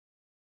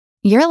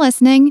You're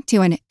listening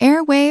to an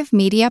Airwave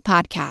Media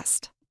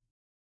Podcast.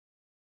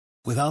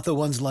 Without the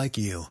ones like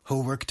you,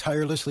 who work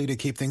tirelessly to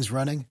keep things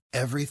running,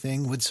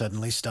 everything would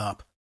suddenly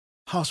stop.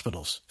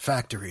 Hospitals,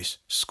 factories,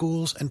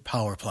 schools, and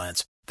power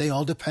plants, they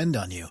all depend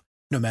on you.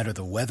 No matter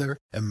the weather,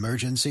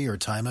 emergency, or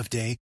time of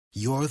day,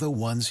 you're the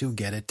ones who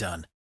get it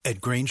done.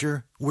 At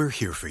Grainger, we're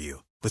here for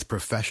you with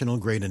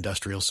professional-grade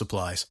industrial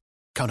supplies.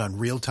 Count on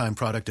real-time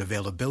product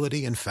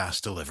availability and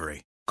fast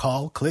delivery.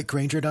 Call,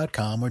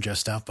 clickgrainger.com, or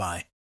just stop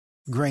by.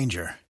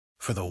 Grainger,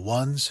 for the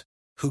ones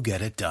who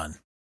get it done.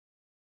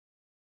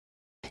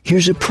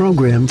 Here's a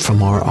program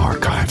from our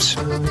archives.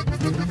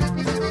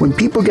 When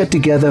people get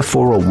together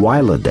for a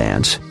Wyla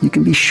dance, you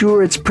can be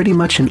sure it's pretty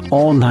much an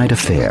all-night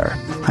affair.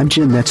 I'm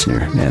Jim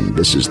Metzner, and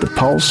this is the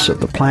pulse of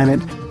the planet.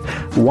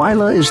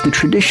 Wyla is the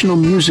traditional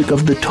music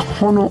of the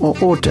Tohono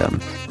O'odham,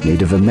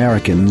 Native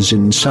Americans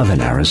in southern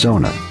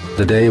Arizona.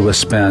 The day was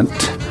spent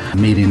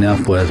meeting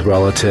up with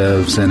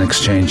relatives and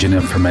exchanging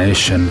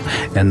information,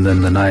 and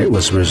then the night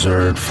was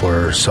reserved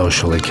for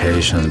social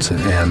occasions,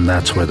 and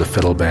that's where the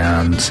fiddle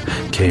bands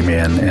came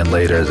in, and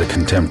later the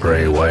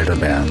contemporary Wyla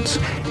bands.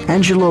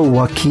 Angelo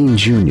Joaquin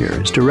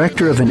Jr. is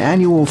director of an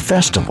annual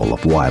festival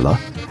of Wyla,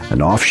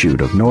 an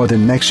offshoot of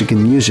northern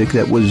Mexican music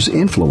that was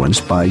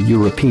influenced by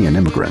European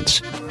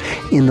immigrants.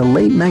 In the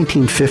late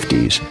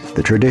 1950s,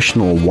 the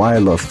traditional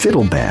Wyla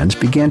fiddle bands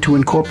began to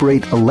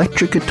incorporate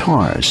electric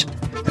guitars,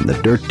 and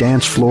the dirt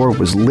dance floor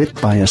was lit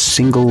by a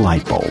single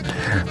light bulb.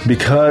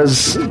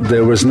 Because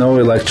there was no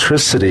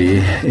electricity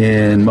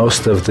in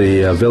most of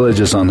the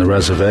villages on the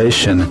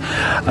reservation,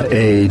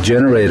 a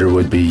generator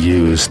would be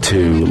used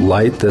to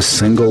light this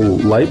single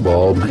light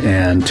bulb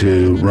and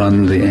to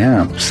run the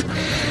amps.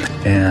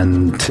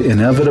 And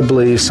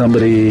inevitably,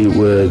 somebody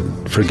would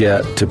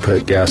forget to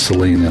put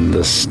gasoline in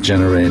this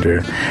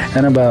generator.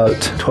 And about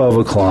 12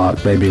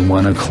 o'clock, maybe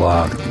 1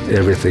 o'clock,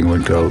 everything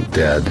would go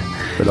dead.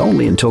 But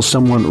only until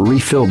someone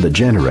refilled the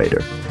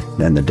generator.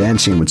 Then the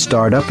dancing would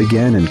start up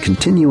again and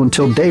continue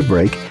until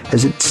daybreak,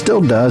 as it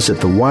still does at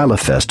the Wyla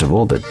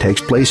Festival that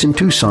takes place in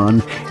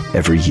Tucson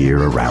every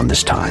year around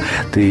this time.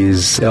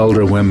 These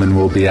elder women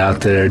will be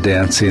out there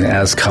dancing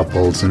as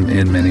couples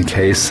in many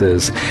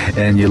cases,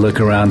 and you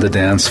look around the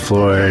dance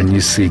floor and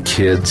you see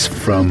kids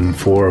from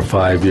 4 or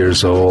 5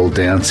 years old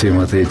dancing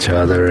with each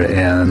other,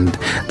 and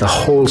the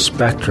whole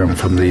spectrum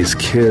from these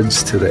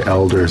kids to the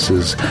elders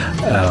is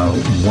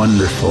a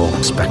wonderful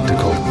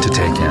spectacle to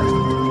take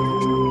in.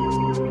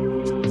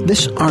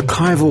 This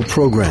archival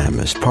program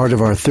is part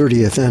of our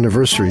 30th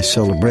anniversary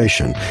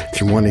celebration.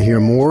 If you want to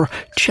hear more,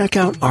 check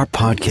out our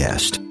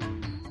podcast.